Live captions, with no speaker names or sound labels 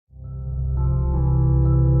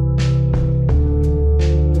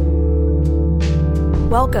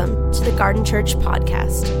Welcome to the Garden Church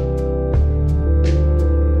podcast.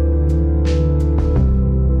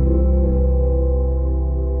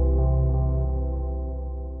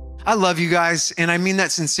 I love you guys, and I mean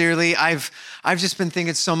that sincerely. I've just been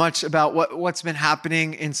thinking so much about what's been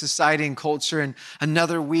happening in society and culture, and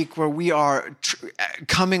another week where we are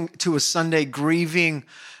coming to a Sunday grieving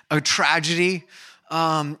a tragedy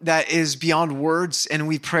that is beyond words, and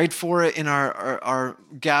we prayed for it in our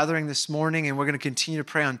gathering this morning, and we're going to continue to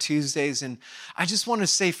pray on Tuesdays. And I just want to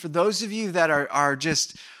say, for those of you that are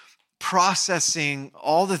just processing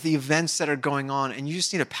all of the events that are going on, and you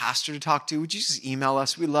just need a pastor to talk to, would you just email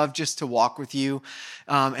us? We love just to walk with you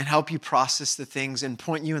and help you process the things and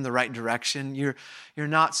point you in the right direction. You're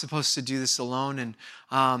not supposed to do this alone. And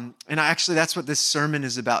actually, that's what this sermon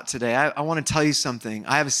is about today. I want to tell you something.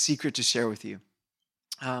 I have a secret to share with you.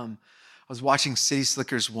 I was watching City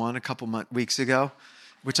Slickers 1 a couple weeks ago,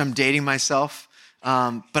 which I'm dating myself.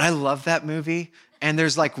 But I love that movie. And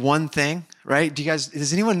there's like one thing, right?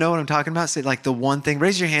 Does anyone know what I'm talking about? Say like the one thing.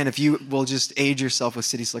 Raise your hand if you will just age yourself with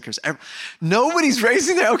City Slickers. Nobody's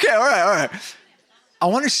raising their, okay, all right. I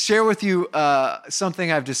want to share with you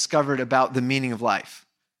something I've discovered about the meaning of life.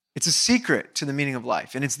 It's a secret to the meaning of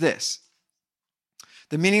life, and it's this.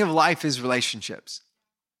 The meaning of life is relationships.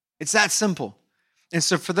 It's that simple. And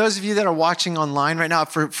so for those of you that are watching online right now,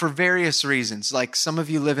 for various reasons, like some of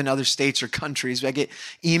you live in other states or countries, I get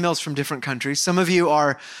emails from different countries. Some of you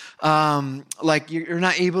are like you're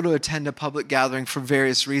not able to attend a public gathering for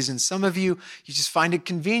various reasons. Some of you just find it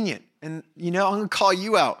convenient. And, I'm going to call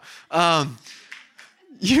you out.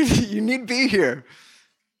 You need to be here.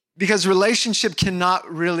 Because relationship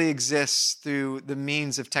cannot really exist through the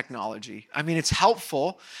means of technology. I mean, it's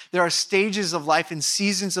helpful. There are stages of life and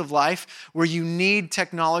seasons of life where you need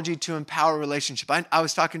technology to empower a relationship. I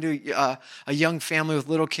was talking to a young family with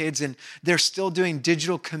little kids, and they're still doing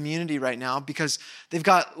digital community right now because they've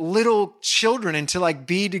got little children, and to like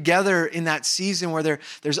be together in that season where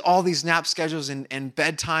there's all these nap schedules and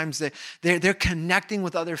bedtimes, that they're connecting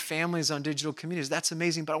with other families on digital communities. That's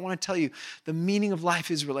amazing. But I want to tell you, the meaning of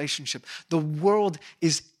life is relationship. The world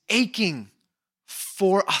is aching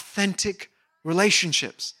for authentic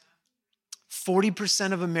relationships.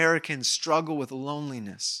 40% of Americans struggle with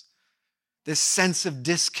loneliness, this sense of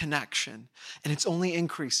disconnection, and it's only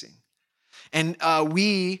increasing. And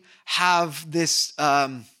we have this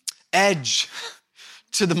edge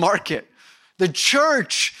to the market. The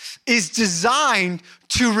church is designed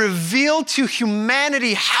to reveal to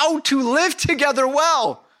humanity how to live together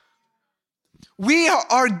well. We have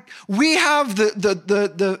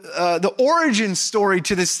the origin story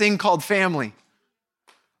to this thing called family,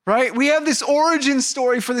 right? We have this origin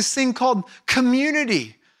story for this thing called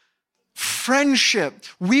community, friendship.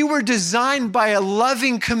 We were designed by a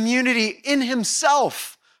loving community in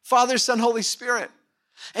himself, Father, Son, Holy Spirit.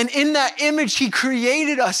 And in that image, he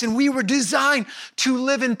created us, and we were designed to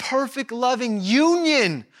live in perfect, loving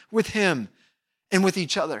union with him and with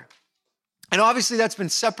each other. And obviously that's been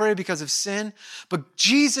separated because of sin, but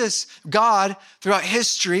Jesus, God, throughout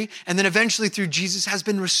history, and then eventually through Jesus, has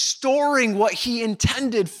been restoring what he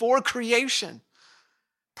intended for creation.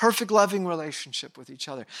 Perfect, loving relationship with each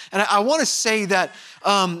other. And I want to say that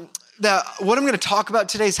what I'm going to talk about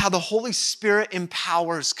today is how the Holy Spirit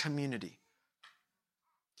empowers community.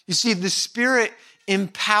 You see, the Spirit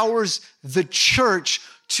empowers the church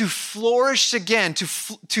to flourish again, to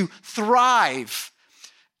thrive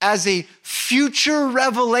as a future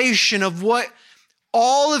revelation of what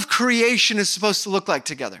all of creation is supposed to look like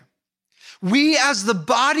together. We, as the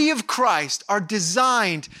body of Christ, are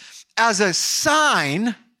designed as a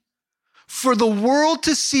sign for the world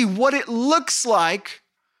to see what it looks like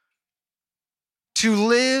to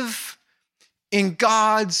live in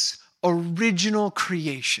God's original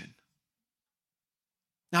creation.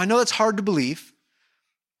 Now, I know that's hard to believe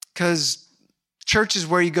because church is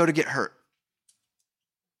where you go to get hurt.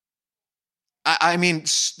 I mean,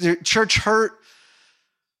 the church hurt,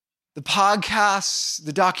 the podcasts,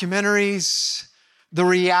 the documentaries, the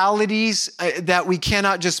realities that we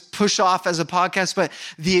cannot just push off as a podcast, but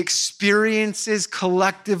the experiences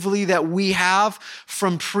collectively that we have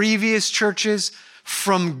from previous churches,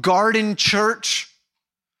 from Garden.church.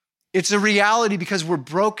 It's a reality because we're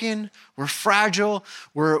broken, we're fragile,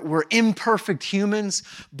 we're imperfect humans,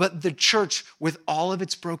 but the church, with all of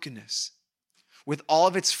its brokenness, with all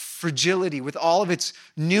of its fragility, with all of its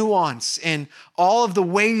nuance, and all of the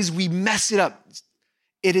ways we mess it up,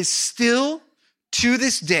 it is still, to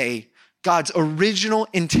this day, God's original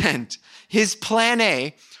intent, his plan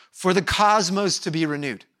A, for the cosmos to be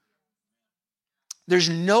renewed. There's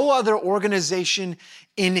no other organization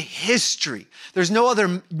in history. There's no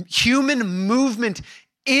other human movement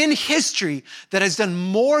in history that has done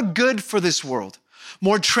more good for this world,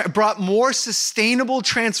 brought more sustainable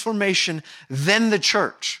transformation than the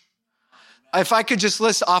church. If I could just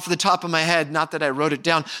list off the top of my head, not that I wrote it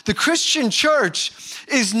down, the Christian church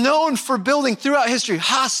is known for building throughout history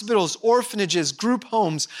hospitals, orphanages, group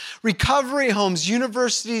homes, recovery homes,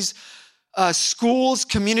 universities, schools,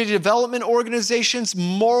 community development organizations,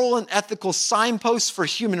 moral and ethical signposts for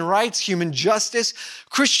human rights, human justice.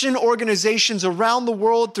 Christian organizations around the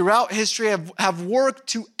world throughout history have worked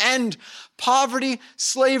to end poverty,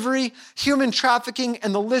 slavery, human trafficking,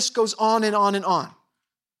 and the list goes on and on and on.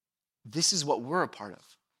 This is what we're a part of.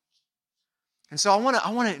 And so I want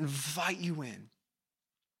to invite you in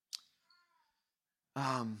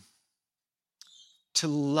to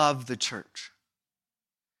love the church.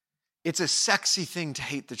 It's a sexy thing to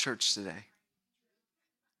hate the church today.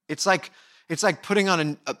 It's like putting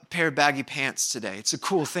on a pair of baggy pants today. It's a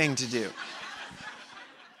cool thing to do.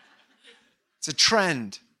 It's a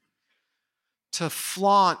trend to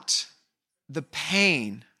flaunt the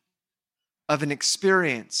pain of an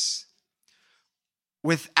experience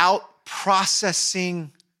without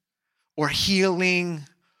processing or healing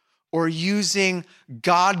or using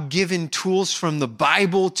God-given tools from the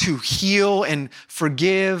Bible to heal and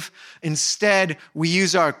forgive. Instead, we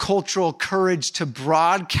use our cultural courage to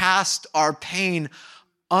broadcast our pain,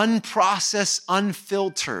 unprocessed,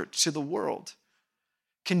 unfiltered, to the world,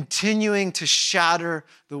 continuing to shatter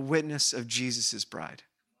the witness of Jesus' bride.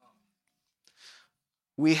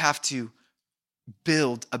 We have to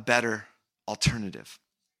build a better alternative.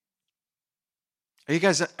 Are you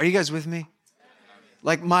guys with me?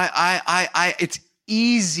 Like it's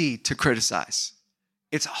easy to criticize.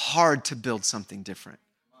 It's hard to build something different.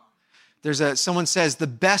 Someone says the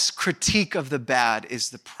best critique of the bad is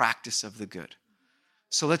the practice of the good.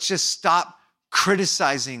 So let's just stop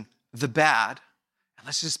criticizing the bad and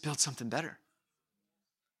let's just build something better.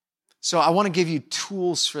 So I want to give you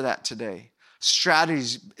tools for that today.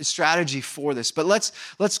 Strategy for this. But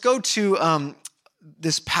let's go to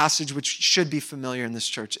this passage, which should be familiar in this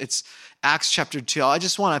church. It's Acts chapter 2. I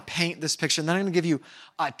just want to paint this picture, and then I'm going to give you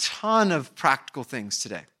a ton of practical things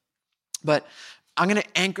today. But I'm going to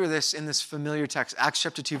anchor this in this familiar text, Acts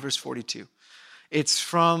chapter 2, verse 42. It's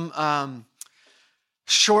from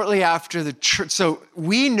shortly after the church. So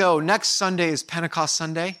we know next Sunday is Pentecost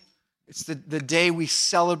Sunday. It's the day we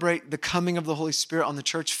celebrate the coming of the Holy Spirit on the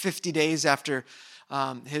church. 50 days after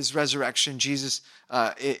his resurrection, Jesus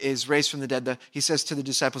is raised from the dead. He says to the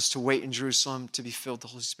disciples to wait in Jerusalem to be filled with the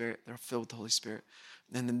Holy Spirit. They're filled with the Holy Spirit.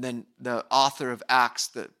 And then the author of Acts,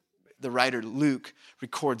 the writer Luke,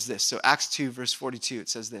 records this. So Acts 2, verse 42, it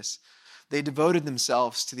says this. They devoted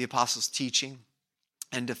themselves to the apostles' teaching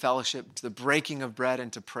and to fellowship, to the breaking of bread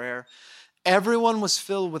and to prayer. Everyone was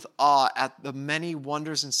filled with awe at the many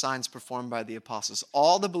wonders and signs performed by the apostles.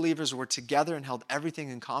 All the believers were together and held everything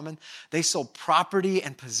in common. They sold property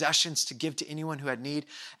and possessions to give to anyone who had need.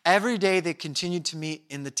 Every day they continued to meet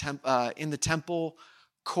in the temple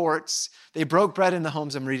courts. They broke bread in the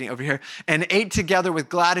homes, I'm reading over here, and ate together with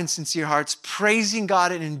glad and sincere hearts, praising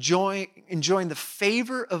God and enjoying the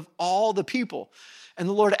favor of all the people. And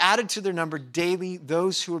the Lord added to their number daily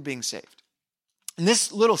those who were being saved. In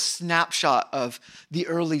this little snapshot of the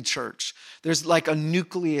early church, there's like a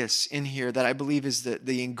nucleus in here that I believe is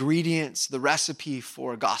the ingredients, the recipe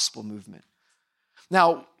for a gospel movement.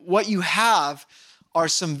 Now, what you have are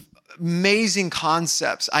some amazing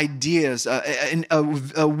concepts, ideas,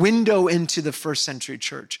 a window into the first century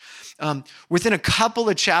church. Within a couple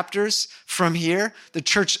of chapters from here, the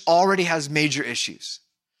church already has major issues.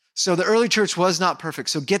 So the early church was not perfect.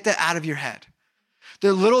 So get that out of your head.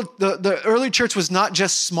 The early church was not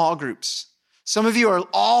just small groups. Some of you are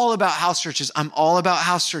all about house churches. I'm all about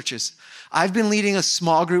house churches. I've been leading a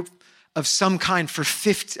small group of some kind for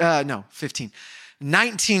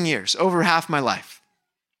 19 years, over half my life.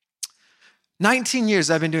 19 years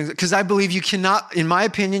I've been doing it because I believe you cannot, in my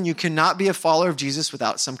opinion, you cannot be a follower of Jesus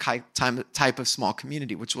without some type of small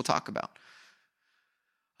community, which we'll talk about.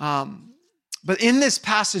 But in this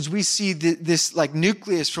passage, we see this like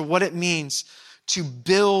nucleus for what it means to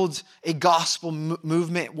build a gospel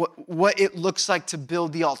movement, what it looks like to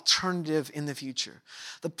build the alternative in the future.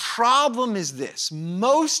 The problem is this: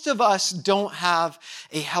 most of us don't have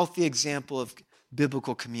a healthy example of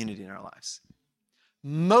biblical community in our lives.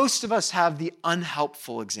 Most of us have the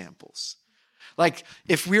unhelpful examples. Like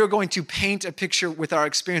if we are going to paint a picture with our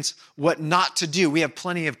experience, what not to do, we have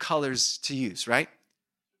plenty of colors to use, right?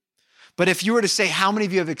 But if you were to say, how many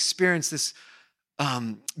of you have experienced this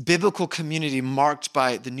biblical community marked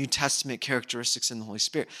by the New Testament characteristics in the Holy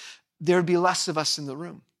Spirit, there would be less of us in the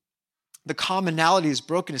room. The commonality is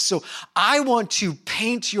brokenness. So I want to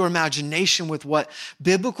paint your imagination with what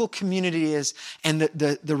biblical community is and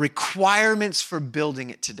the requirements for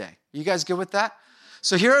building it today. You guys good with that?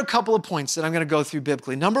 So here are a couple of points that I'm going to go through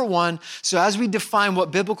biblically. Number one, so as we define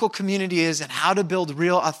what biblical community is and how to build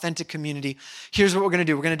real, authentic community, here's what we're going to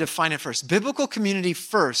do. We're going to define it first. Biblical community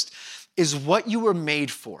first is what you were made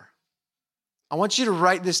for. I want you to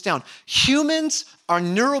write this down. Humans are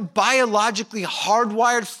neurobiologically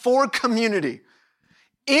hardwired for community.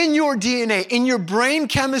 In your DNA, in your brain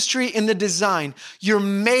chemistry, in the design, you're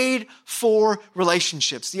made for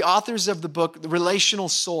relationships. The authors of the book, The Relational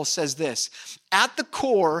Soul, says this: at the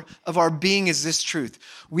core of our being is this truth.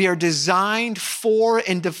 We are designed for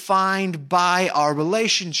and defined by our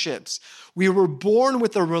relationships. We were born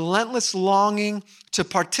with a relentless longing to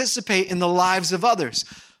participate in the lives of others.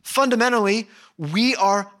 Fundamentally, we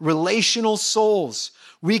are relational souls.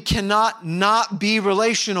 We cannot not be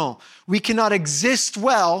relational. We cannot exist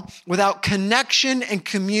well without connection and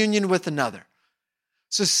communion with another.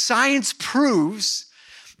 So science proves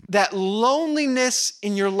that loneliness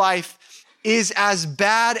in your life is as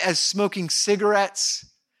bad as smoking cigarettes,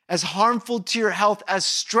 as harmful to your health as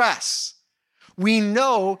stress. We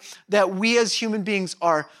know that we as human beings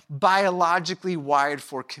are biologically wired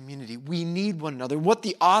for community. We need one another. What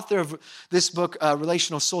the author of this book,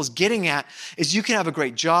 Relational Soul, is getting at is you can have a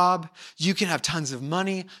great job, you can have tons of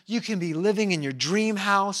money, you can be living in your dream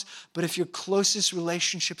house, but if your closest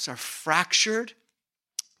relationships are fractured,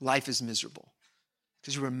 life is miserable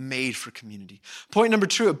because you were made for community. Point number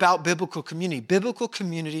two about biblical community. Biblical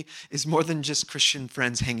community is more than just Christian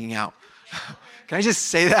friends hanging out. Can I just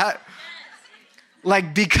say that?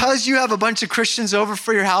 Like, because you have a bunch of Christians over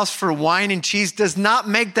for your house for wine and cheese does not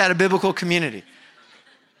make that a biblical community.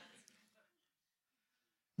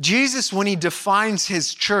 Jesus, when he defines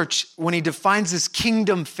his church, when he defines his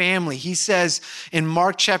kingdom family, he says in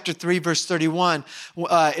Mark chapter 3, verse 31,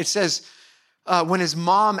 it says, when his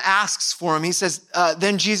mom asks for him, he says,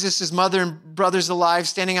 then Jesus, his mother and brothers alive,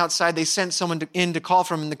 standing outside, they sent someone in to call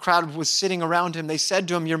for him, and the crowd was sitting around him. They said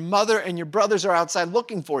to him, your mother and your brothers are outside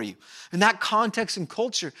looking for you. In that context and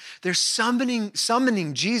culture, they're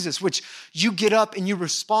summoning Jesus, which you get up and you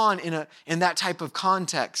respond in that type of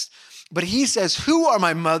context. But he says, who are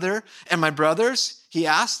my mother and my brothers? He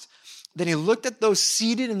asked. Then he looked at those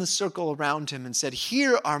seated in the circle around him and said,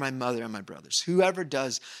 here are my mother and my brothers. Whoever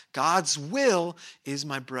does God's will is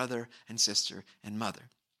my brother and sister and mother.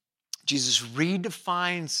 Jesus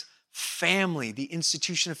redefines family, the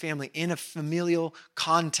institution of family, in a familial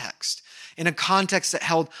context, in a context that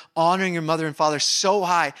held honoring your mother and father so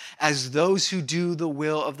high as those who do the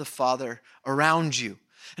will of the Father around you.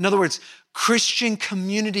 In other words, Christian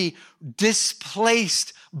community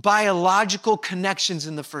displaced biological connections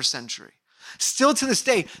in the first century. Still to this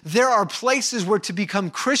day, there are places where to become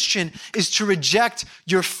Christian is to reject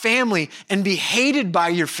your family and be hated by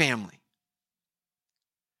your family.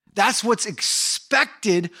 That's what's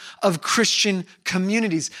expected of Christian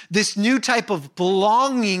communities. This new type of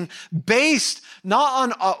belonging based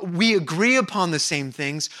not on we agree upon the same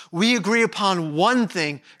things, we agree upon one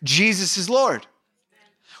thing: Jesus is Lord.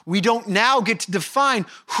 We don't now get to define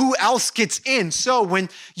who else gets in. So when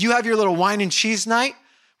you have your little wine and cheese night,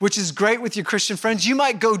 which is great with your Christian friends, you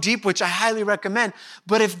might go deep, which I highly recommend.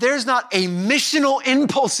 But if there's not a missional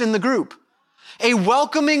impulse in the group, a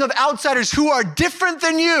welcoming of outsiders who are different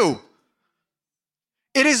than you,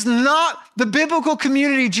 it is not the biblical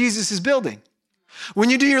community Jesus is building. When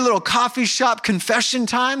you do your little coffee shop confession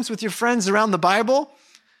times with your friends around the Bible,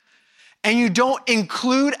 and you don't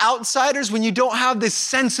include outsiders, when you don't have this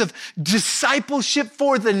sense of discipleship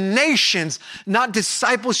for the nations, not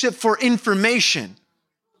discipleship for information,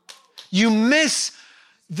 you miss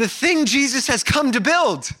the thing Jesus has come to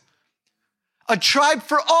build: a tribe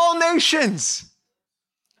for all nations.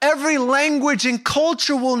 Every language and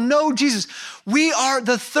culture will know Jesus. We are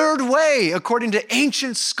the third way, according to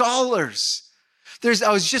ancient scholars.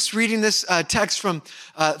 I was just reading this text from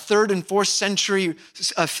 3rd and 4th century,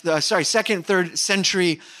 2nd and 3rd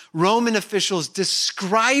century Roman officials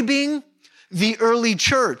describing the early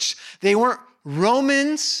church. They weren't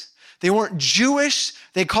Romans. They weren't Jewish.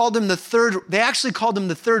 They actually called them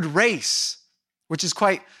the third race, which is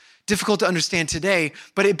quite difficult to understand today,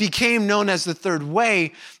 but it became known as the third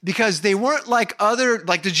way because they weren't like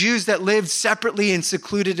the Jews that lived separately and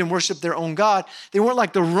secluded and worshiped their own God. They weren't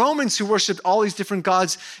like the Romans who worshiped all these different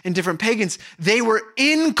gods and different pagans. They were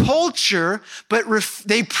in culture, but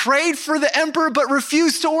they prayed for the emperor, but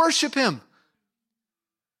refused to worship him.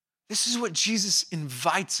 This is what Jesus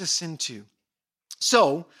invites us into.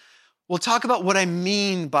 So we'll talk about what I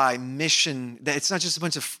mean by mission, that it's not just a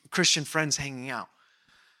bunch of Christian friends hanging out.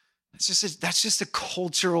 That's just a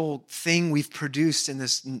cultural thing we've produced in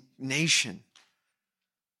this nation.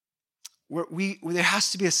 There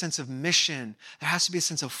has to be a sense of mission. There has to be a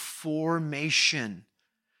sense of formation.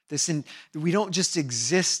 We don't just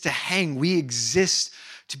exist to hang. We exist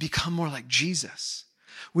to become more like Jesus.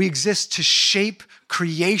 We exist to shape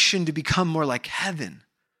creation to become more like heaven.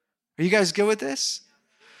 Are you guys good with this?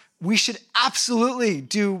 We should absolutely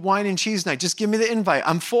do wine and cheese night. Just give me the invite.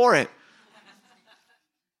 I'm for it.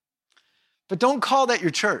 But don't call that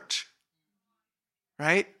your church,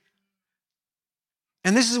 right?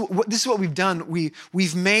 And this is what we've done.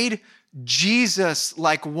 We've made Jesus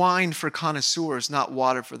like wine for connoisseurs, not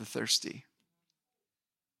water for the thirsty.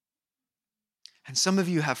 And some of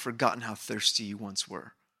you have forgotten how thirsty you once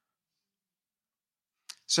were.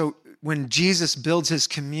 So when Jesus builds his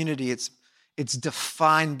community, it's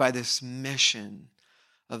defined by this mission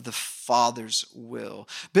of the Father's will.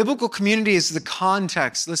 Biblical community is the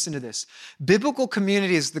context. Listen to this. Biblical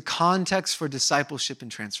community is the context for discipleship and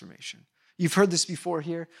transformation. You've heard this before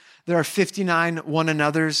here. There are 59 one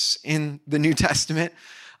another's in the New Testament,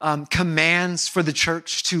 commands for the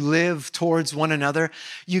church to live towards one another.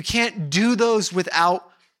 You can't do those without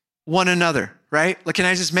one another, right? Like, can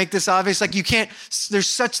I just make this obvious? Like, you can't,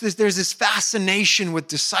 there's this fascination with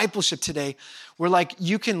discipleship today where like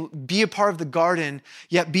you can be a part of the garden,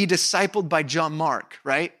 yet be discipled by John Mark,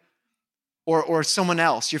 right? Or someone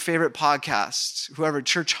else, your favorite podcast, whoever,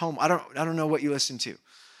 Church Home. I don't know what you listen to.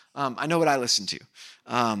 I know what I listen to.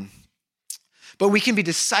 But we can be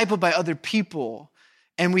discipled by other people,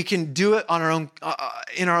 and we can do it on our own,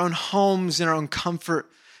 in our own homes, in our own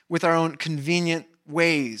comfort, with our own convenient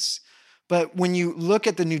ways. But when you look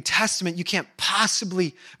at the New Testament, you can't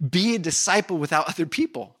possibly be a disciple without other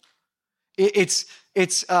people. It's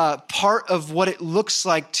part of what it looks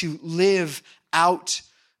like to live out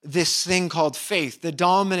this thing called faith. The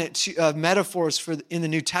dominant metaphors in the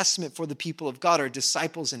New Testament for the people of God are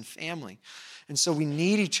disciples and family. And so we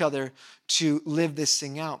need each other to live this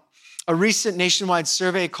thing out. A recent nationwide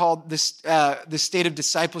survey called The State of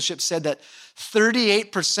Discipleship said that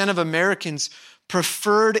 38% of Americans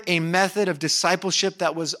preferred a method of discipleship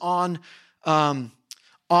that was on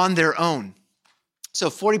their own. So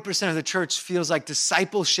 40% of the church feels like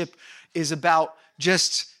discipleship is about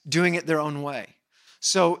just doing it their own way.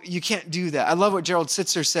 So you can't do that. I love what Gerald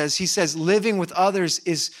Sitzer says. He says, living with others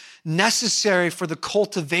is necessary for the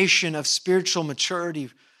cultivation of spiritual maturity,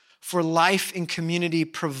 for life in community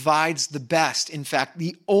provides the best. In fact,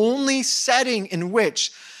 the only setting in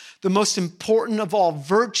which the most important of all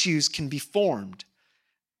virtues can be formed,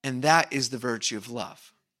 and that is the virtue of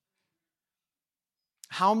love.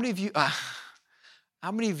 How many of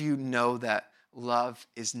you know that love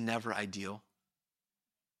is never ideal?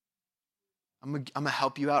 I'm going to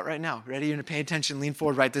help you out right now. Ready? You're going to pay attention, lean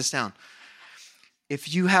forward, write this down.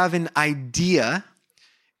 If you have an idea,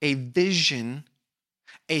 a vision,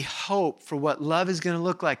 a hope for what love is going to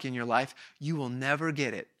look like in your life, you will never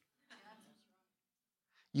get it.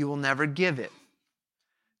 You will never give it.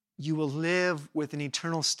 You will live with an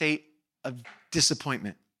eternal state of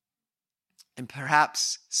disappointment and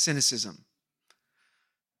perhaps cynicism.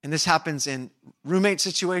 And this happens in roommate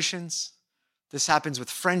situations. This happens with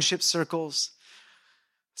friendship circles.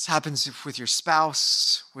 This happens with your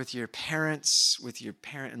spouse, with your parents, with your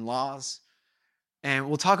parent-in-laws. And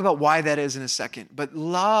we'll talk about why that is in a second. But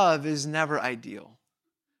love is never ideal.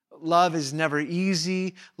 Love is never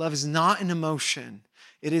easy. Love is not an emotion.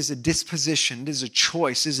 It is a disposition. It is a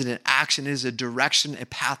choice. It is an action. It is a direction, a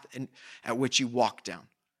path at which you walk down.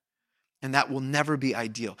 And that will never be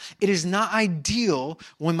ideal. It is not ideal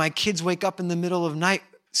when my kids wake up in the middle of the night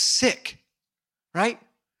sick, right?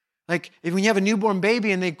 Like when you have a newborn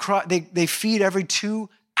baby and they cry, they feed every 2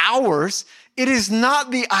 hours, it is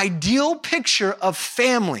not the ideal picture of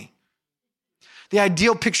family. The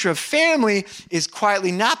ideal picture of family is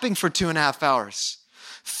quietly napping for 2.5 hours.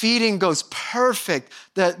 Feeding goes perfect.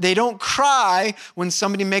 They don't cry when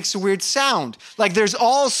somebody makes a weird sound. Like there's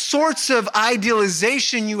all sorts of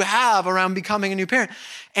idealization you have around becoming a new parent.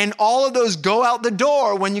 And all of those go out the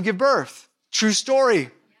door when you give birth. True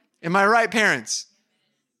story. Am I right, parents?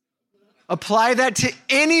 Apply that to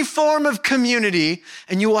any form of community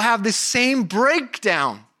and you will have the same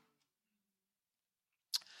breakdown.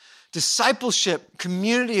 Discipleship,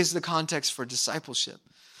 community is the context for discipleship.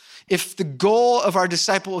 If the goal of our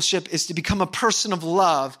discipleship is to become a person of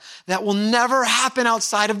love, that will never happen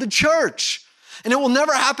outside of the church. And it will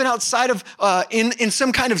never happen outside of, in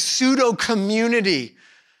some kind of pseudo community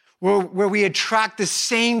where we attract the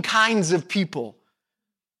same kinds of people.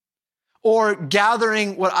 Or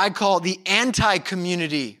gathering what I call the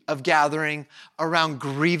anti-community of gathering around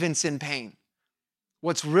grievance and pain.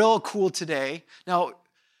 What's real cool today, now,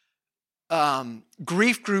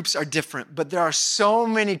 grief groups are different, but there are so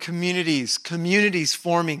many communities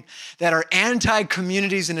forming that are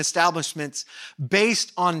anti-communities and establishments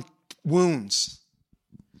based on wounds,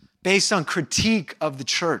 based on critique of the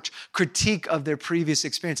church, critique of their previous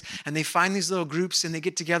experience. And they find these little groups and they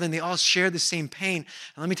get together and they all share the same pain.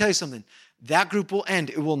 And let me tell you something, that group will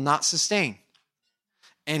end. It will not sustain.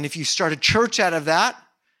 And if you start a church out of that,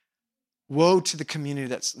 woe to the community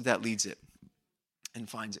that leads it and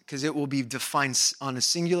finds it, because it will be defined on a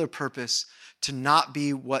singular purpose to not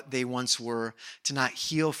be what they once were, to not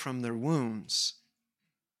heal from their wounds.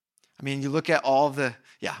 I mean, you look at all the,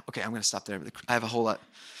 I'm going to stop there. I have a whole lot.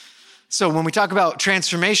 So when we talk about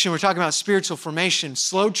transformation, we're talking about spiritual formation.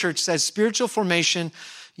 Slow Church says spiritual formation,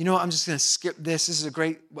 I'm just going to skip this. This is a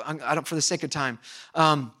great, for the sake of time.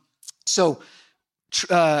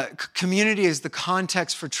 Community is the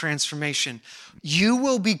context for transformation. You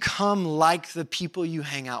will become like the people you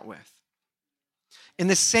hang out with. In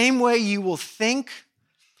the same way you will think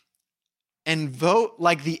and vote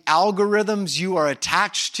like the algorithms you are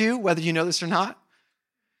attached to, whether you know this or not.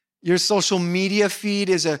 Your social media feed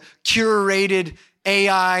is a curated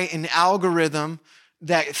AI and algorithm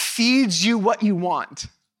that feeds you what you want,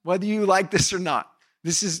 whether you like this or not.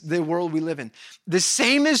 This is the world we live in. The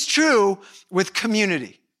same is true with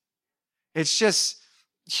community. It's just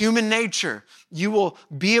human nature. You will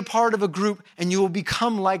be a part of a group and you will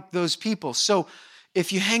become like those people. So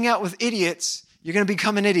if you hang out with idiots, you're going to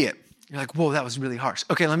become an idiot. You're like, whoa, that was really harsh.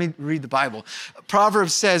 Okay, let me read the Bible.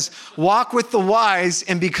 Proverbs says, walk with the wise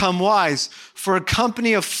and become wise, for a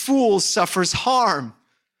company of fools suffers harm.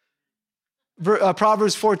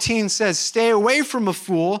 Proverbs 14 says, stay away from a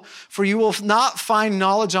fool, for you will not find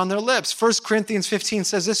knowledge on their lips. 1 Corinthians 15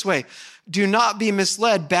 says this way, do not be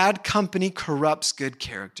misled. Bad company corrupts good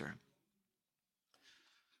character.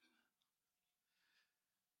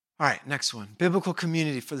 All right, next one. Biblical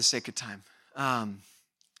community for the sake of time.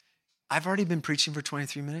 I've already been preaching for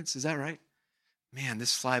 23 minutes. Is that right? Man,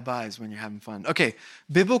 this fly-bys when you're having fun. Okay,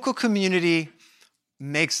 biblical community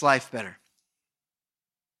makes life better.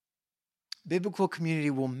 Biblical community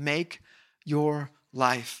will make your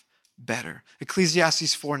life better.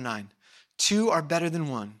 Ecclesiastes 4:9. Two are better than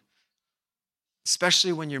one,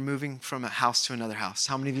 especially when you're moving from a house to another house.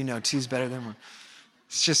 How many of you know two is better than one?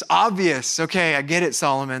 It's just obvious. Okay, I get it,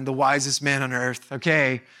 Solomon, the wisest man on earth.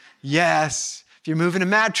 Okay, yes. If you're moving a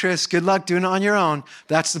mattress, good luck doing it on your own.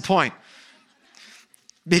 That's the point.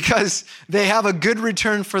 Because they have a good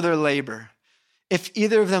return for their labor. If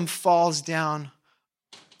either of them falls down,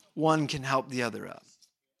 one can help the other up.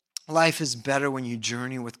 Life is better when you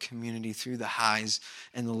journey with community through the highs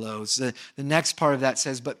and the lows. The next part of that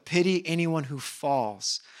says, but pity anyone who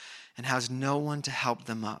falls and has no one to help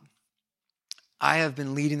them up. I have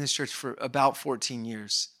been leading this church for about 14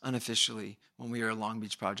 years, unofficially, when we were a Long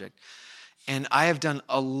Beach project. And I have done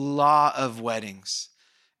a lot of weddings.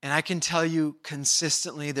 And I can tell you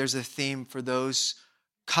consistently there's a theme for those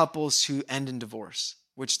couples who end in divorce,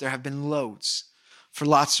 which there have been loads for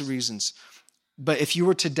lots of reasons. But if you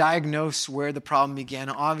were to diagnose where the problem began,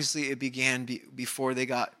 obviously it began before they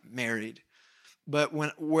got married. But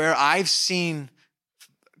where I've seen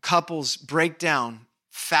couples break down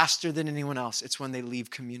faster than anyone else, it's when they leave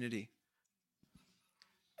community.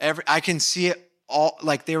 I can see it all,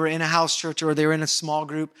 like they were in a house church or they were in a small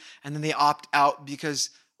group and then they opt out because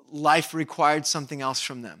life required something else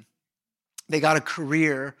from them. They got a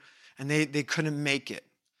career and they couldn't make it.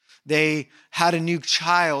 They had a new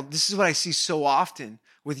child. This is what I see so often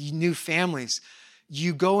with new families.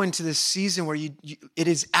 You go into this season where it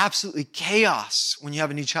is absolutely chaos when you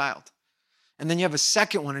have a new child. And then you have a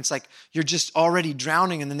second one. It's like you're just already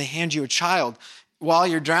drowning and then they hand you a child while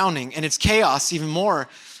you're drowning and it's chaos even more.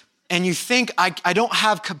 And you think, I don't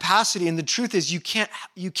have capacity. And the truth is you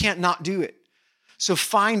can't not do it. So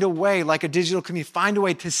find a way, like a digital community, find a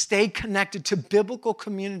way to stay connected to biblical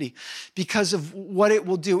community because of what it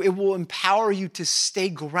will do. It will empower you to stay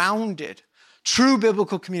grounded. True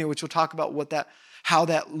biblical community, which we'll talk about how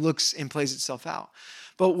that looks and plays itself out.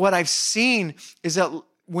 But what I've seen is that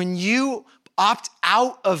when you opt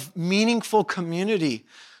out of meaningful community,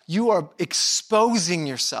 you are exposing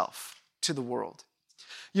yourself to the world.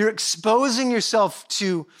 You're exposing yourself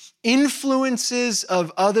to influences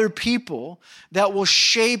of other people that will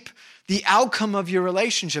shape the outcome of your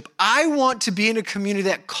relationship. I want to be in a community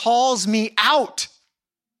that calls me out.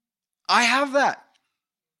 I have that.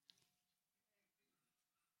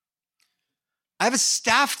 I have a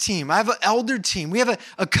staff team. I have an elder team. We have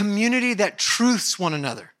a community that truths one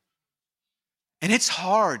another. And it's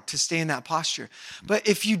hard to stay in that posture. But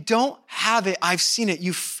if you don't have it, I've seen it.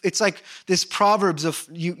 It's like this Proverbs of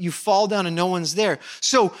you fall down and no one's there.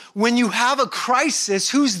 So when you have a crisis,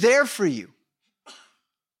 who's there for you?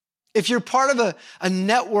 If you're part of a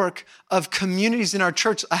network of communities in our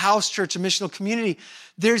church, a house church, a missional community,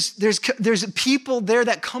 there's people there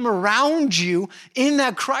that come around you in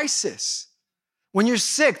that crisis. When you're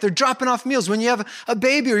sick, they're dropping off meals. When you have a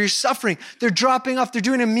baby or you're suffering, they're dropping off. They're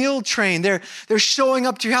doing a meal train. They're showing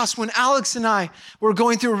up to your house. When Alex and I were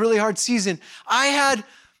going through a really hard season, I had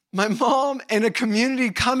my mom and a community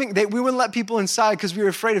coming. We wouldn't let people inside because we were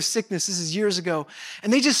afraid of sickness. This is years ago.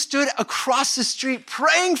 And they just stood across the street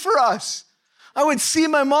praying for us. I would see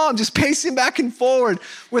my mom just pacing back and forward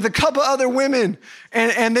with a couple other women,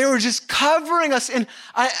 and they were just covering us. And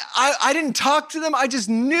I didn't talk to them. I just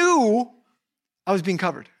knew I was being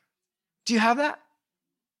covered. Do you have that?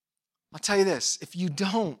 I'll tell you this, if you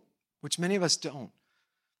don't, which many of us don't,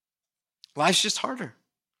 life's just harder.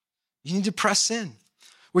 You need to press in,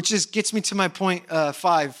 which just gets me to my point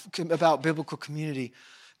 5 about biblical community.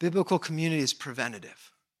 Biblical community is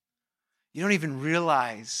preventative. You don't even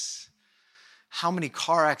realize how many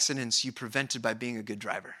car accidents you prevented by being a good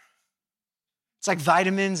driver. It's like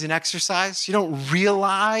vitamins and exercise. You don't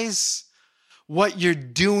realize what you're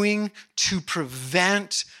doing to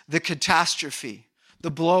prevent the catastrophe, the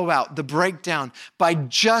blowout, the breakdown, by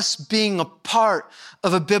just being a part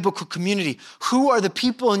of a biblical community. Who are the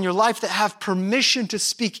people in your life that have permission to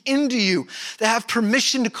speak into you, that have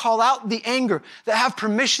permission to call out the anger, that have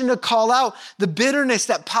permission to call out the bitterness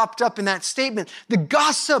that popped up in that statement, the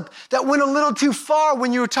gossip that went a little too far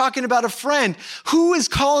when you were talking about a friend? Who is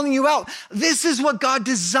calling you out? This is what God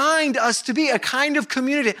designed us to be, a kind of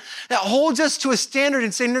community that holds us to a standard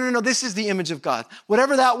and say, no, this is the image of God.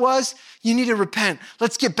 Whatever that was, you need to repent.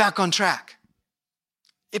 Let's get back on track.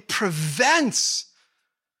 It prevents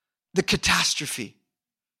the catastrophe.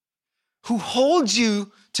 Who holds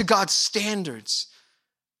you to God's standards?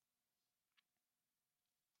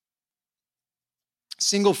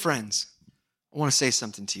 Single friends, I want to say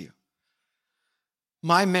something to you.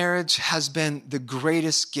 My marriage has been the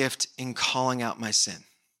greatest gift in calling out my sin.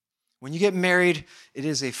 When you get married, it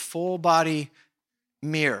is a full body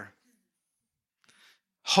mirror.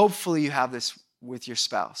 Hopefully you have this with your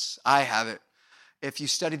spouse. I have it. If you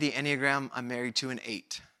study the Enneagram, I'm married to an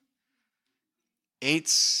 8.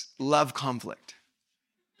 8s love conflict.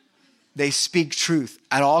 They speak truth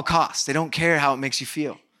at all costs. They don't care how it makes you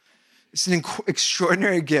feel. It's an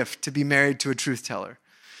extraordinary gift to be married to a truth teller.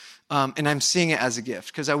 And I'm seeing it as a gift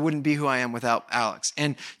because I wouldn't be who I am without Alex.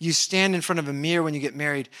 And you stand in front of a mirror when you get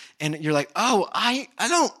married and you're like, oh, I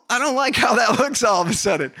don't like how that looks all of a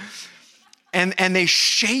sudden. And they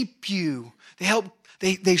shape you.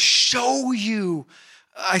 They show you.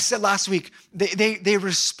 I said last week, they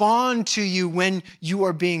respond to you when you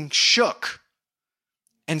are being shook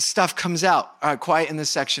and stuff comes out. All right, quiet in this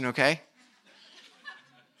section, okay?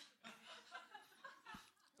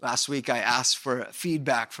 Last week, I asked for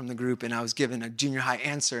feedback from the group and I was given a junior high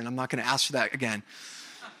answer, and I'm not going to ask for that again.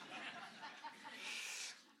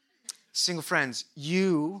 Single friends,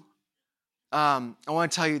 I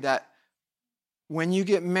want to tell you that when you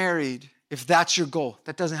get married, if that's your goal,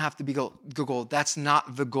 that doesn't have to be the goal. That's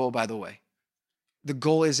not the goal, by the way. The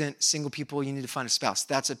goal isn't single people, you need to find a spouse.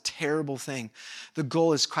 That's a terrible thing. The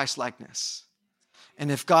goal is Christ-likeness.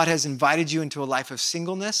 And if God has invited you into a life of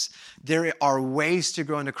singleness, there are ways to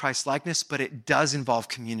grow into Christ-likeness, but it does involve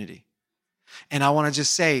community. And I want to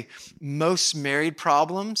just say, most married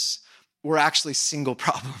problems were actually single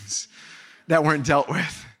problems that weren't dealt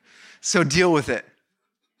with. So deal with it.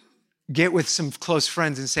 Get with some close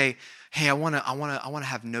friends and say, hey, I want to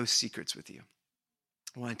have no secrets with you.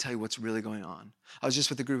 I want to tell you what's really going on. I was just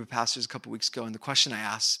with a group of pastors a couple weeks ago, and the question I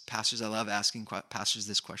asked pastors, I love asking pastors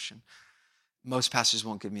this question. Most pastors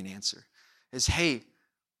won't give me an answer. Is, hey,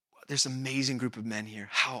 there's an amazing group of men here.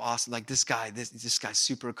 How awesome. Like this guy's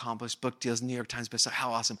super accomplished, book deals, New York Times bestseller.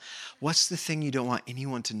 How awesome. What's the thing you don't want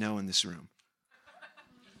anyone to know in this room?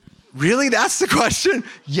 Really? That's the question?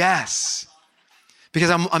 Yes. Because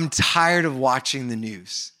I'm tired of watching the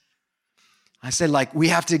news. I said, we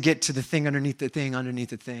have to get to the thing underneath the thing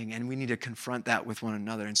underneath the thing, and we need to confront that with one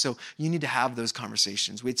another. And so you need to have those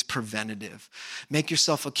conversations. It's preventative. Make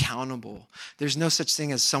yourself accountable. There's no such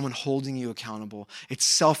thing as someone holding you accountable. It's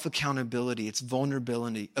self-accountability. It's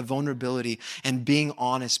vulnerability, and being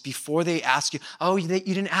honest before they ask you, oh, you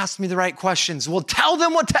didn't ask me the right questions. Well, tell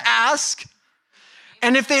them what to ask.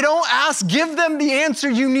 And if they don't ask, give them the answer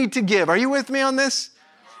you need to give. Are you with me on this?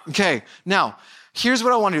 Okay, now, here's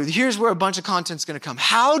what I want to do. Here's where a bunch of content's going to come.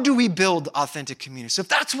 How do we build authentic community? So if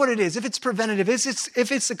that's what it is, if it's preventative,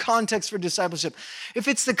 if it's the context for discipleship, if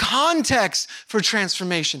it's the context for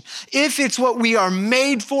transformation, if it's what we are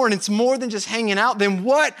made for and it's more than just hanging out, then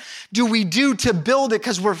what do we do to build it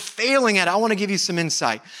because we're failing at it? I want to give you some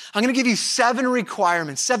insight. I'm going to give you 7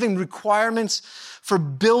 requirements for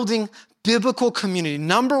building biblical community.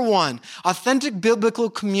 Number 1, authentic biblical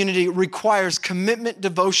community requires commitment,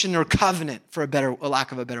 devotion, or covenant, for a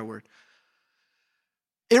lack of a better word.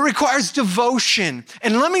 It requires devotion.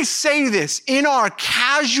 And let me say this, in our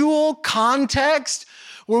casual context,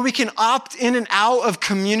 where we can opt in and out of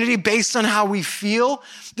community based on how we feel,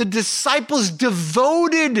 the disciples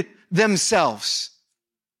devoted themselves.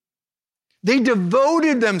 They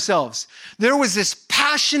devoted themselves. There was this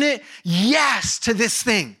passionate yes to this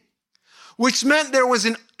thing, which meant there was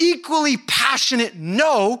an equally passionate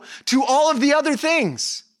no to all of the other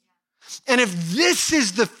things. And if this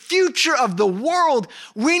is the future of the world,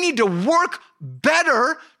 we need to work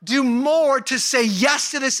better, do more to say yes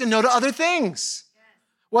to this and no to other things.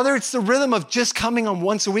 Whether it's the rhythm of just coming on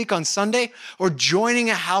once a week on Sunday or joining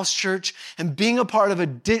a house church and being a part of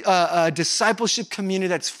a discipleship community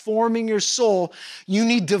that's forming your soul, you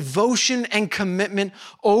need devotion and commitment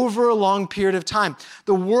over a long period of time.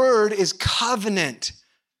 The word is covenant,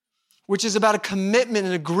 which is about a commitment,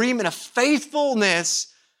 an agreement, a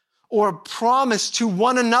faithfulness or a promise to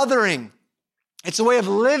one anothering. It's a way of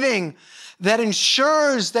living that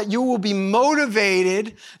ensures that you will be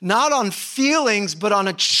motivated not on feelings, but on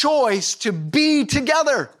a choice to be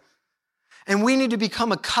together. And we need to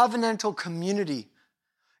become a covenantal community.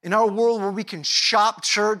 In our world where we can shop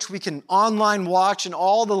church, we can online watch and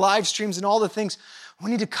all the live streams and all the things, we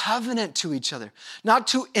need to covenant to each other. Not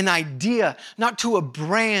to an idea, not to a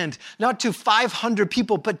brand, not to 500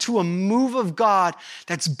 people, but to a move of God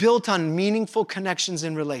that's built on meaningful connections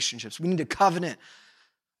and relationships. We need to covenant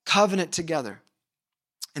together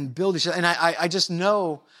and build each other. And I just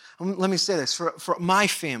know, let me say this, for my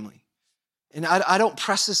family, and I don't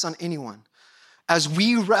press this on anyone, as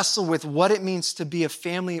we wrestle with what it means to be a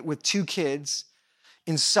family with 2 kids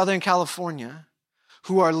in Southern California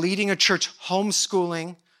who are leading a church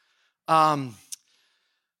homeschooling,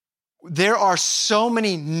 there are so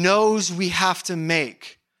many no's we have to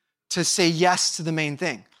make to say yes to the main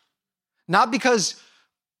thing. Not because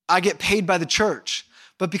I get paid by the church,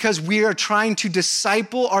 but because we are trying to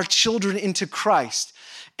disciple our children into Christ.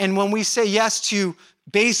 And when we say yes to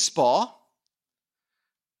baseball,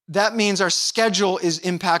 that means our schedule is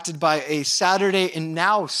impacted by a Saturday and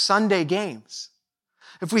now Sunday games.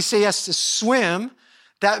 If we say yes to swim,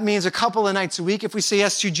 that means a couple of nights a week. If we say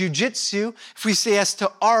yes to jujitsu, if we say yes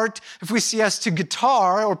to art, if we say yes to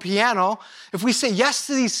guitar or piano, if we say yes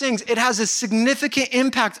to these things, it has a significant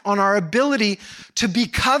impact on our ability to be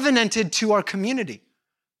covenanted to our community.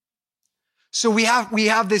 So we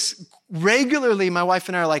have this regularly. My wife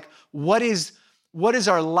and I are like, what is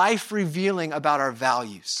our life revealing about our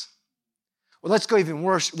values? Well, let's go even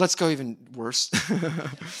worse.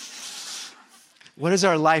 What is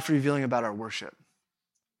our life revealing about our worship?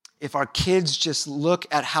 If our kids just look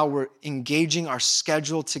at how we're engaging our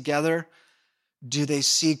schedule together, do they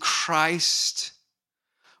see Christ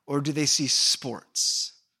or do they see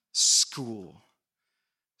sports, school,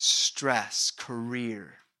 stress,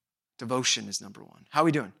 career? Devotion is number 1. How are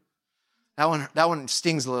we doing? That one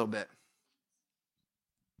stings a little bit.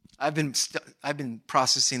 I've been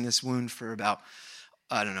processing this wound for about,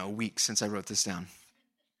 a week since I wrote this down.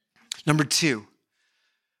 Number 2,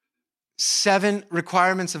 7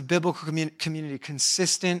 requirements of biblical community: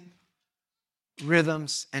 consistent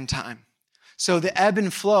rhythms and time. So the ebb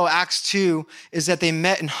and flow, Acts 2, is that they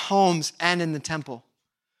met in homes and in the temple.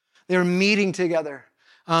 They were meeting together.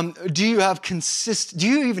 Do you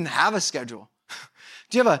even have a schedule?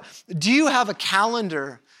 Do you have a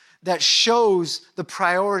calendar that shows the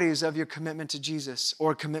priorities of your commitment to Jesus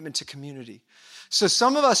or commitment to community? So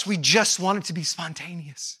some of us, we just want it to be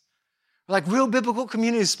spontaneous. Like real biblical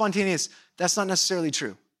community is spontaneous. That's not necessarily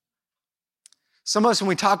true. Some of us, when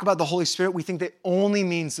we talk about the Holy Spirit, we think that only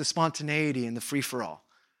means the spontaneity and the free-for-all.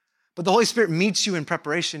 But the Holy Spirit meets you in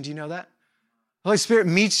preparation. Do you know that? The Holy Spirit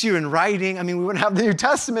meets you in writing. We wouldn't have the New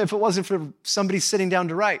Testament if it wasn't for somebody sitting down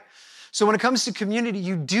to write. So when it comes to community,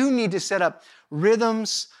 you do need to set up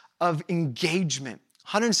rhythms of engagement.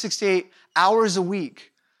 168 hours a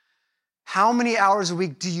week. How many hours a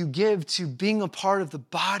week do you give to being a part of the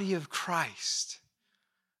body of Christ?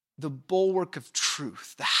 The bulwark of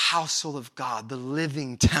truth, the household of God, the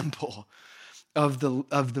living temple of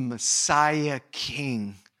the Messiah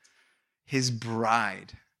King, his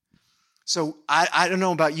bride. So I don't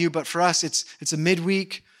know about you, but for us, it's a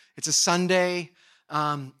midweek, it's a Sunday,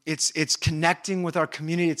 it's connecting with our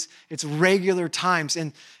community, it's regular times,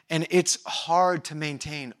 and it's hard to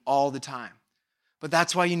maintain all the time. But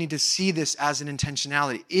that's why you need to see this as an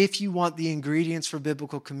intentionality. If you want the ingredients for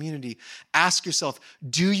biblical community, ask yourself,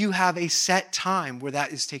 do you have a set time where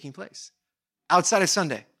that is taking place? Outside of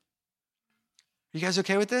Sunday. Are you guys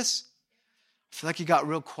okay with this? I feel like you got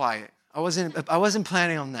real quiet. I wasn't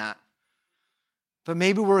planning on that. But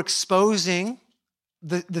maybe we're exposing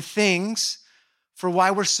the things for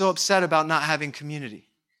why we're so upset about not having community.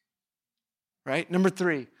 Right? Number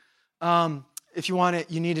 3, if you want it,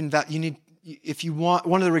 if you want,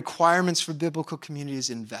 one of the requirements for biblical community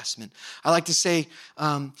is investment. I like to say,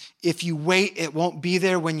 if you wait, it won't be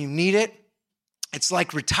there when you need it. It's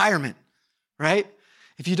like retirement, right?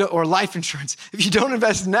 If you don't, or life insurance. If you don't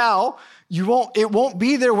invest now, it won't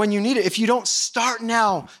be there when you need it. If you don't start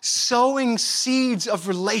now, sowing seeds of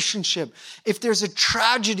relationship, if there's a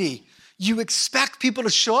tragedy, you expect people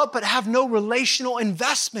to show up but have no relational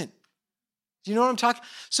investment. Do you know what I'm talking?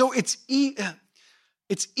 So it's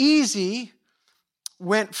easy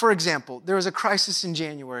when, for example, there was a crisis in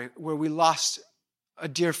January where we lost a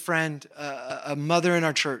dear friend, a mother in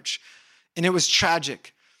our church, and it was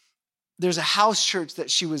tragic. There's a house church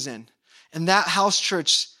that she was in, and that house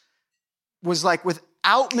church was like,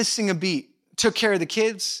 without missing a beat, took care of the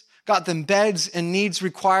kids, got them beds and needs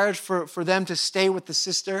required for them to stay with the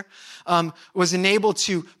sister, was enabled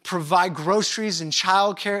to provide groceries and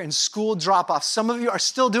childcare and school drop-offs. Some of you are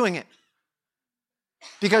still doing it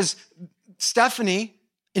because Stephanie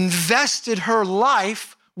invested her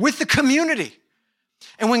life with the community.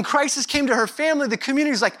 And when crisis came to her family, the community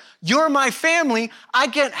was like, you're my family. I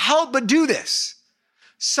can't help but do this.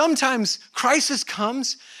 Sometimes crisis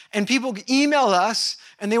comes and people email us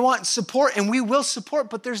and they want support, and we will support,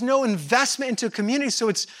 but there's no investment into a community. So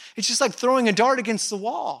it's just like throwing a dart against the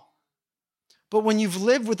wall. But when you've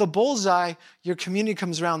lived with a bullseye, your community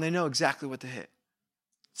comes around, they know exactly what to hit.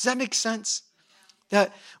 Does that make sense?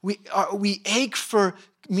 That we ache for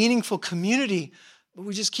meaningful community, but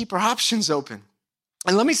we just keep our options open.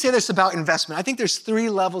 And let me say this about investment. I think there's 3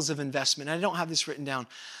 levels of investment. I don't have this written down,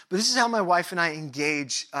 but this is how my wife and I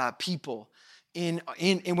engage people in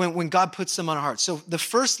when God puts them on our hearts. So the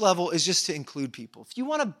first level is just to include people. If you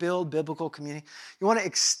want to build biblical community, you want to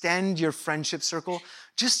extend your friendship circle,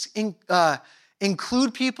 just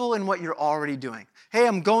include people in what you're already doing. Hey,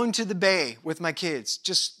 I'm going to the Bay with my kids.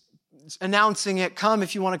 Just announcing it. Come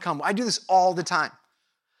if you want to come. I do this all the time.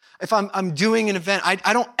 If I'm doing an event,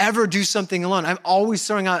 I don't ever do something alone. I'm always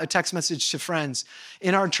throwing out a text message to friends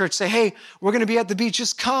in our church, say, hey, we're going to be at the beach,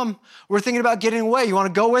 just come. We're thinking about getting away. You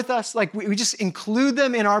want to go with us? Like we just include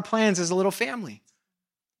them in our plans as a little family.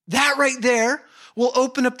 That right there will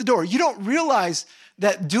open up the door. You don't realize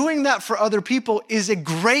that doing that for other people is a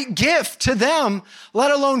great gift to them,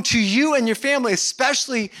 let alone to you and your family,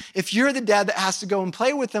 especially if you're the dad that has to go and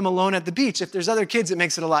play with them alone at the beach. If there's other kids, it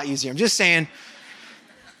makes it a lot easier. I'm just saying.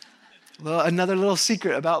 Another little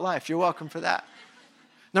secret about life. You're welcome for that.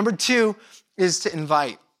 Number 2 is to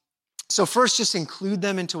invite. So first, just include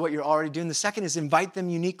them into what you're already doing. The second is invite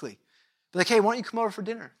them uniquely. Be like, hey, why don't you come over for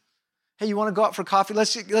dinner? Hey, you want to go out for coffee?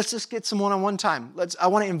 Let's just get some one-on-one time. I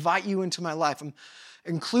want to invite you into my life.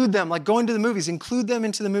 Include them, like going to the movies. Include them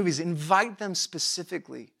into the movies. Invite them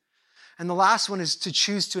specifically. And the last one is to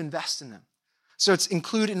choose to invest in them. So it's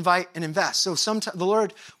include, invite, and invest. So sometimes the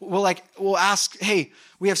Lord will ask, hey,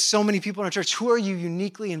 we have so many people in our church. Who are you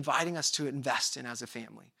uniquely inviting us to invest in as a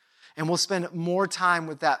family? And we'll spend more time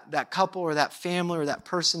with that couple or that family or that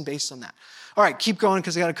person based on that. All right, keep going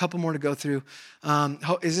because I got a couple more to go through.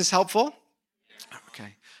 Is this helpful?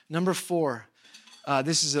 Okay. Number 4,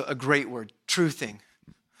 this is a great word, truthing.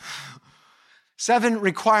 7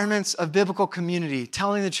 requirements of biblical community.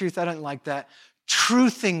 Telling the truth, I don't like that.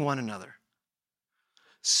 Truthing one another.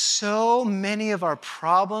 So many of our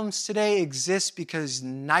problems today exist because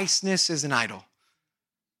niceness is an idol.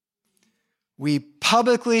 We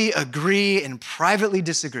publicly agree and privately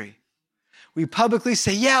disagree. We publicly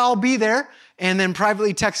say, yeah, I'll be there, and then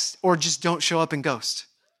privately text or just don't show up and ghost.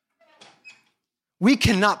 We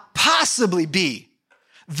cannot possibly be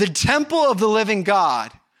the temple of the living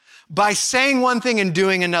God by saying one thing and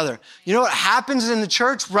doing another. You know what happens in the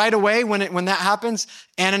church right away when that happens?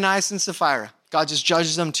 Ananias and Sapphira. God just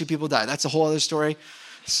judges them, 2 people die. That's a whole other story.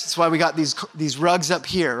 That's why we got these rugs up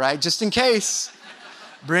here, right? Just in case.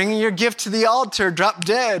 Bring your gift to the altar, drop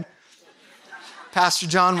dead. Pastor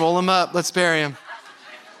John, roll him up. Let's bury him.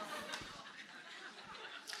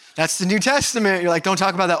 That's the New Testament. You're like, don't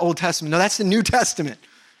talk about that Old Testament. No, that's the New Testament.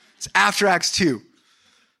 It's after Acts 2.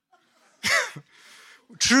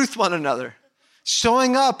 Truth one another.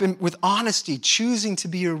 Showing up with honesty, choosing to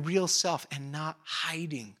be your real self and not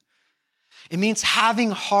hiding. It means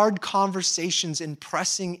having hard conversations and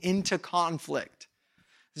pressing into conflict.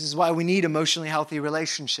 This is why we need emotionally healthy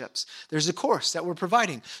relationships. There's a course that we're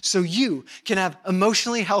providing so you can have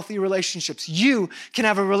emotionally healthy relationships. You can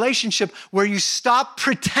have a relationship where you stop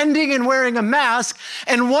pretending and wearing a mask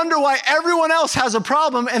and wonder why everyone else has a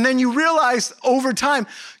problem. And then you realize over time,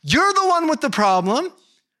 you're the one with the problem.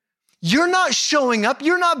 You're not showing up.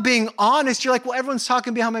 You're not being honest. You're like, well, everyone's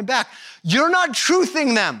talking behind my back. You're not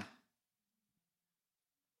truthing them.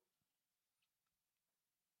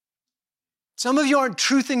 Some of you aren't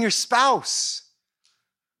truthing your spouse.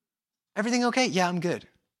 Everything okay? Yeah, I'm good.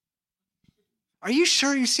 Are you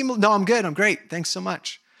sure you seem, no, I'm good. I'm great. Thanks so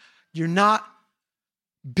much. You're not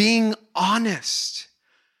being honest.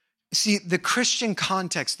 See, the Christian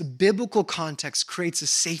context, the biblical context creates a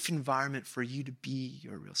safe environment for you to be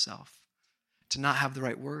your real self, to not have the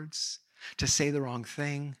right words, to say the wrong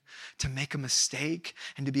thing, to make a mistake,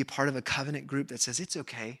 and to be part of a covenant group that says, it's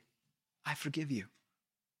okay, I forgive you.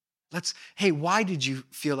 Hey, why did you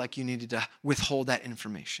feel like you needed to withhold that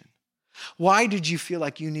information? Why did you feel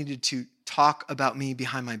like you needed to talk about me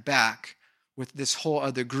behind my back with this whole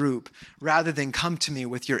other group rather than come to me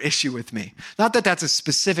with your issue with me? Not that that's a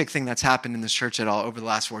specific thing that's happened in this church at all over the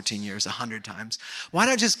last 14 years, 100 times. Why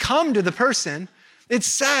not just come to the person? It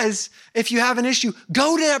says, if you have an issue,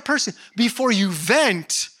 go to that person before you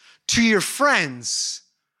vent to your friends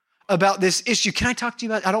about this issue. Can I talk to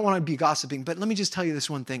you about, I don't want to be gossiping, but let me just tell you this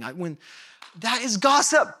one thing. That is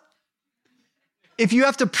gossip. If you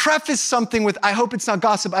have to preface something with, I hope it's not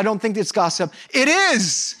gossip, I don't think it's gossip, it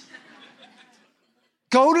is.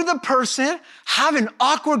 Go to the person, have an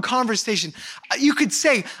awkward conversation. You could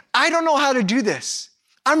say, I don't know how to do this.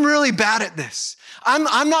 I'm really bad at this.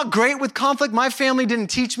 I'm not great with conflict. My family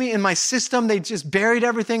didn't teach me. In my system, they just buried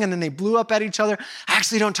everything and then they blew up at each other. I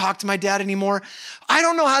actually don't talk to my dad anymore. I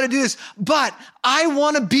don't know how to do this, but I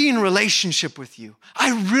want to be in relationship with you.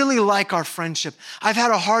 I really like our friendship. I've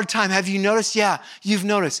had a hard time. Have you noticed? Yeah, you've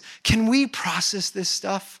noticed. Can we process this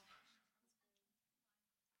stuff?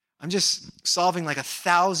 I'm just solving like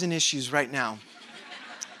 1,000 issues right now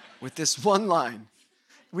with this one line.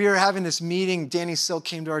 We were having this meeting. Danny Silk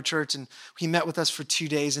came to our church and he met with us for 2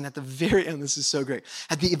 days. And at the very end, this is so great.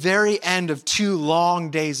 At the very end of 2 long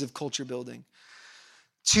days of culture building,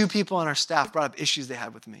 2 people on our staff brought up issues they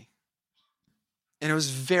had with me. And it was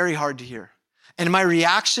very hard to hear. And my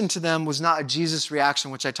reaction to them was not a Jesus reaction,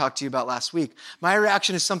 which I talked to you about last week. My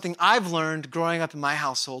reaction is something I've learned growing up in my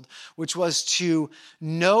household, which was to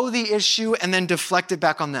know the issue and then deflect it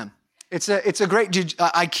back on them. It's a great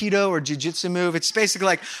Aikido or jiu-jitsu move. It's basically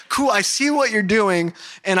like, cool, I see what you're doing,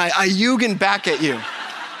 and I Yugen back at you.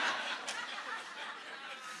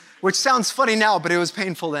 Which sounds funny now, but it was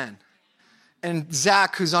painful then. And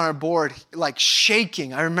Zach, who's on our board, like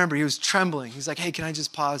shaking. I remember he was trembling. He's like, hey, can I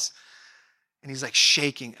just pause? And he's like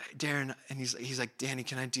shaking, Darren, and he's like, Danny,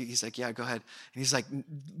 can I do? He's like, yeah, go ahead. And he's like,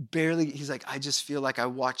 barely, he's like, I just feel like I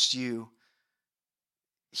watched you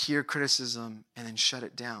hear criticism and then shut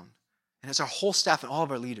it down. And it's our whole staff and all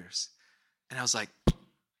of our leaders. And I was like,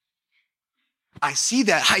 I see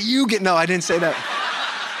that. How you get, no, I didn't say that.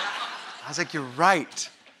 I was like, you're right.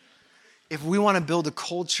 If we want to build a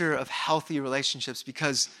culture of healthy relationships,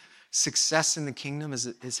 because success in the kingdom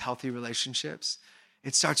is healthy relationships,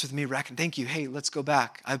 it starts with me reckoning. Thank you. Hey, let's go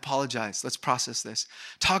back. I apologize. Let's process this.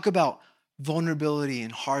 Talk about vulnerability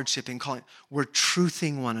and hardship and calling. We're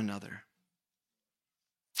truthing one another.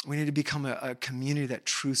 We need to become a community that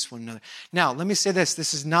truths one another. Now, let me say this.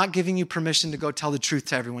 This is not giving you permission to go tell the truth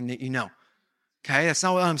to everyone that you know. Okay? That's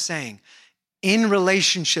not what I'm saying. In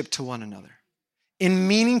relationship to one another, in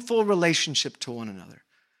meaningful relationship to one another,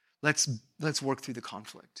 let's work through the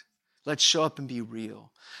conflict. Let's show up and be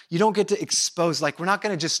real. You don't get to expose, like we're not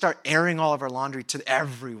going to just start airing all of our laundry to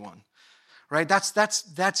everyone, right? That's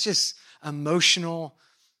just emotional.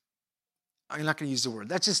 I'm not going to use the word.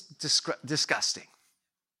 That's just disgusting,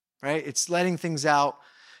 right? It's letting things out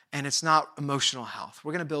and it's not emotional health.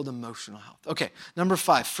 We're going to build emotional health. Okay, number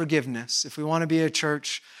 5, forgiveness. If we want to be a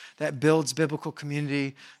church that builds biblical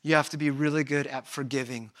community, you have to be really good at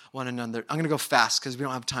forgiving one another. I'm going to go fast because we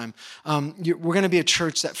don't have time. We're going to be a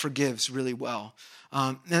church that forgives really well.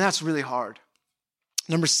 And that's really hard.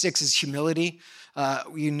 Number 6 is humility.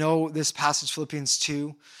 You know this passage, Philippians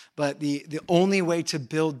 2, but the only way to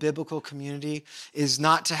build biblical community is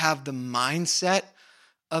not to have the mindset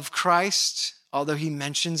of Christ, although he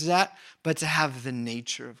mentions that, but to have the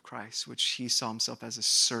nature of Christ, which he saw himself as a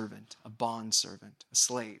servant, a bond servant, a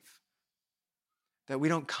slave. that we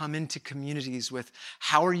don't come into communities with,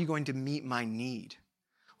 how are you going to meet my need?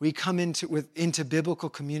 We come into biblical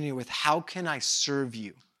community with, how can I serve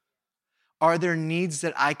you? Are there needs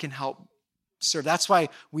that I can help serve? That's why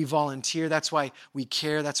we volunteer. That's why we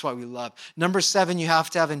care. That's why we love. Number 7, you have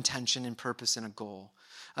to have intention and purpose and a goal.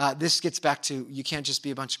 This gets back to, you can't just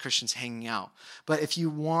be a bunch of Christians hanging out. But if you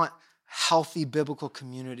want healthy biblical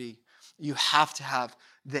community, you have to have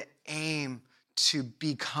the aim to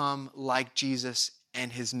become like Jesus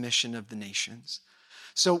and his mission of the nations.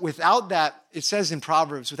 So without that, it says in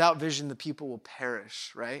Proverbs, without vision, the people will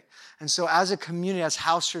perish, right? And so as a community, as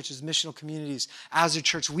house churches, missional communities, as a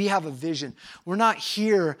church, we have a vision. We're not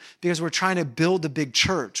here because we're trying to build a big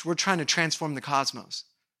church. We're trying to transform the cosmos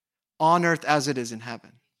on earth as it is in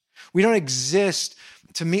heaven. We don't exist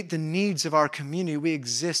to meet the needs of our community. We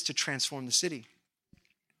exist to transform the city.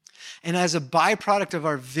 And as a byproduct of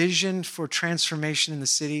our vision for transformation in the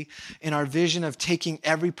city and our vision of taking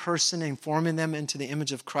every person and forming them into the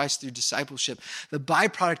image of Christ through discipleship, the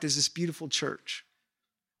byproduct is this beautiful church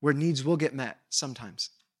where needs will get met sometimes.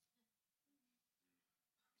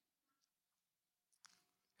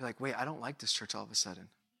 You're like, wait, I don't like this church all of a sudden.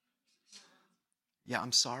 Yeah,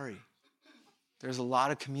 I'm sorry. There's a lot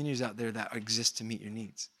of communities out there that exist to meet your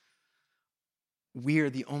needs. We are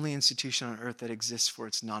the only institution on earth that exists for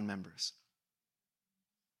its non-members.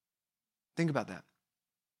 Think about that.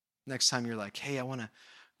 Next time you're like, hey, I want to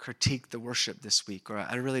critique the worship this week, or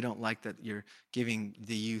I really don't like that you're giving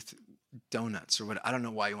the youth donuts, or what. I don't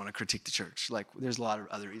know why you want to critique the church. Like, there's a lot of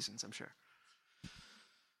other reasons, I'm sure.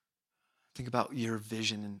 Think about your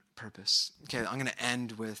vision and purpose. Okay, I'm going to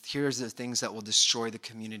end with, here's the things that will destroy the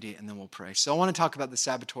community, and then we'll pray. So I want to talk about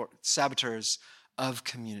the saboteurs of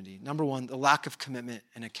community. Number 1, the lack of commitment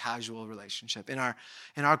in a casual relationship. In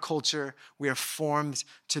our culture, we are formed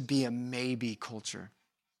to be a maybe culture.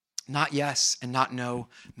 Not yes and not no,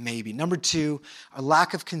 maybe. Number 2, a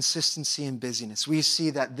lack of consistency and busyness. We see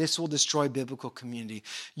that this will destroy biblical community.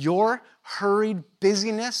 Your hurried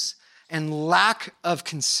busyness and lack of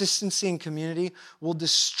consistency in community will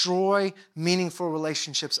destroy meaningful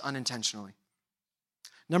relationships unintentionally.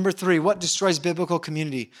 Number 3, what destroys biblical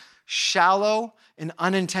community? Shallow and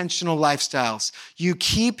unintentional lifestyles. You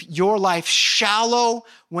keep your life shallow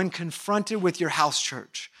when confronted with your house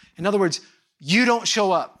church. In other words, you don't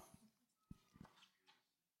show up.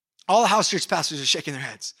 All the house church pastors are shaking their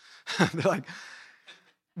heads. They're like,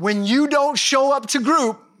 when you don't show up to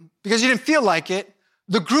group because you didn't feel like it,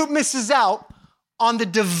 the group misses out on the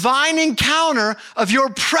divine encounter of your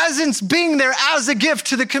presence being there as a gift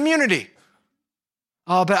to the community.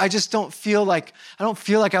 Oh, but I just don't feel like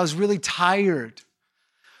I was really tired.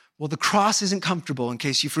 Well, the cross isn't comfortable, in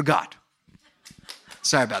case you forgot.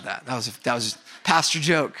 Sorry about that. That was a pastor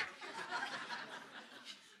joke.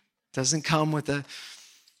 Doesn't come with a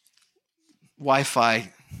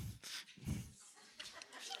Wi-Fi.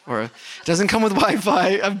 Or it doesn't come with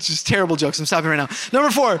Wi-Fi. I'm just terrible jokes. I'm stopping right now.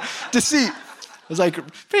 Number 4, deceit. I was like,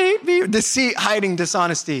 beep, beep. Deceit, hiding,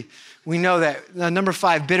 dishonesty. We know that. Number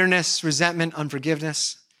 5, bitterness, resentment,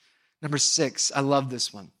 unforgiveness. Number 6, I love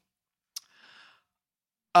this one.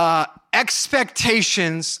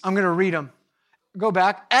 Expectations, I'm going to read them. Go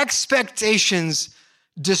back. Expectations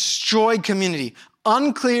destroy community.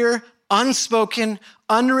 Unclear, unspoken,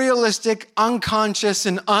 unrealistic, unconscious,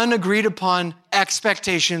 and unagreed upon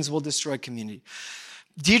expectations will destroy community.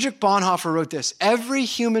 Dietrich Bonhoeffer wrote this: every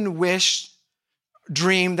human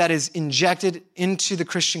dream that is injected into the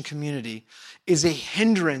Christian community is a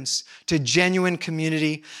hindrance to genuine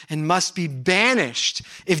community and must be banished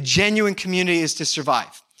if genuine community is to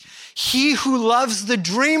survive. He who loves the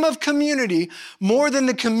dream of community more than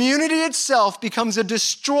the community itself becomes a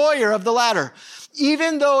destroyer of the latter,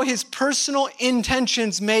 even though his personal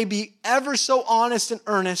intentions may be ever so honest and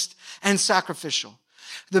earnest and sacrificial.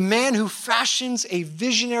 The man who fashions a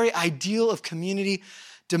visionary ideal of community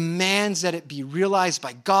demands that it be realized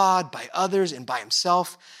by God, by others, and by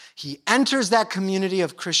himself. He enters that community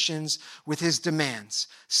of Christians with his demands,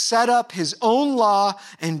 set up his own law,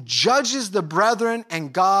 and judges the brethren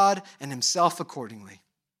and God and himself accordingly.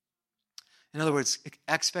 In other words,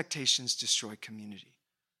 expectations destroy community.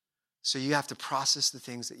 So you have to process the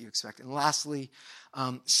things that you expect. And lastly,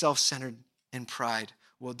 self-centered and pride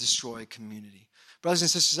will destroy community. Brothers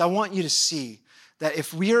and sisters, I want you to see that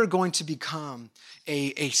if we are going to become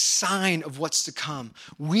a sign of what's to come,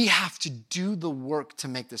 we have to do the work to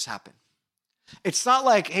make this happen. It's not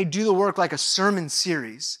like, hey, do the work like a sermon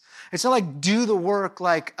series. It's not like do the work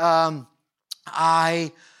like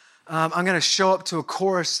I I'm going to show up to a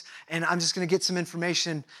course and I'm just going to get some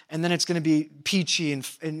information and then it's going to be peachy and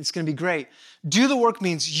it's going to be great. Do the work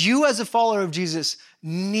means you as a follower of Jesus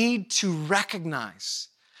need to recognize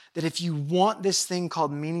that if you want this thing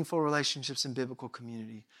called meaningful relationships in biblical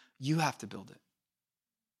community, you have to build it.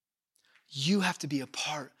 You have to be a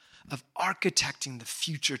part of architecting the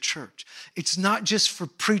future church. It's not just for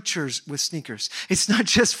preachers with sneakers. It's not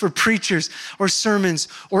just for preachers or sermons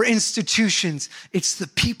or institutions. It's the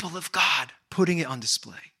people of God putting it on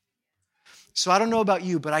display. So I don't know about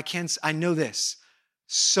you, but I know this.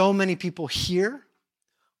 So many people here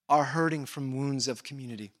are hurting from wounds of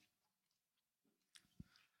community.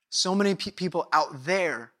 So many people out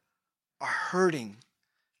there are hurting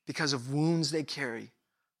because of wounds they carry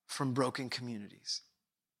from broken communities.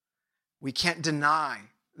 We can't deny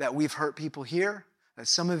that we've hurt people here, that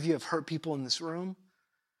some of you have hurt people in this room.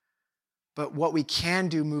 But what we can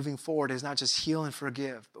do moving forward is not just heal and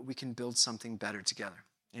forgive, but we can build something better together.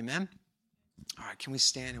 Amen? All right, can we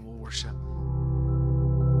stand and we'll worship?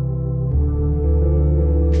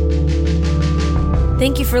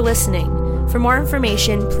 Thank you for listening. For more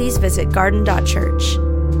information, please visit garden.church.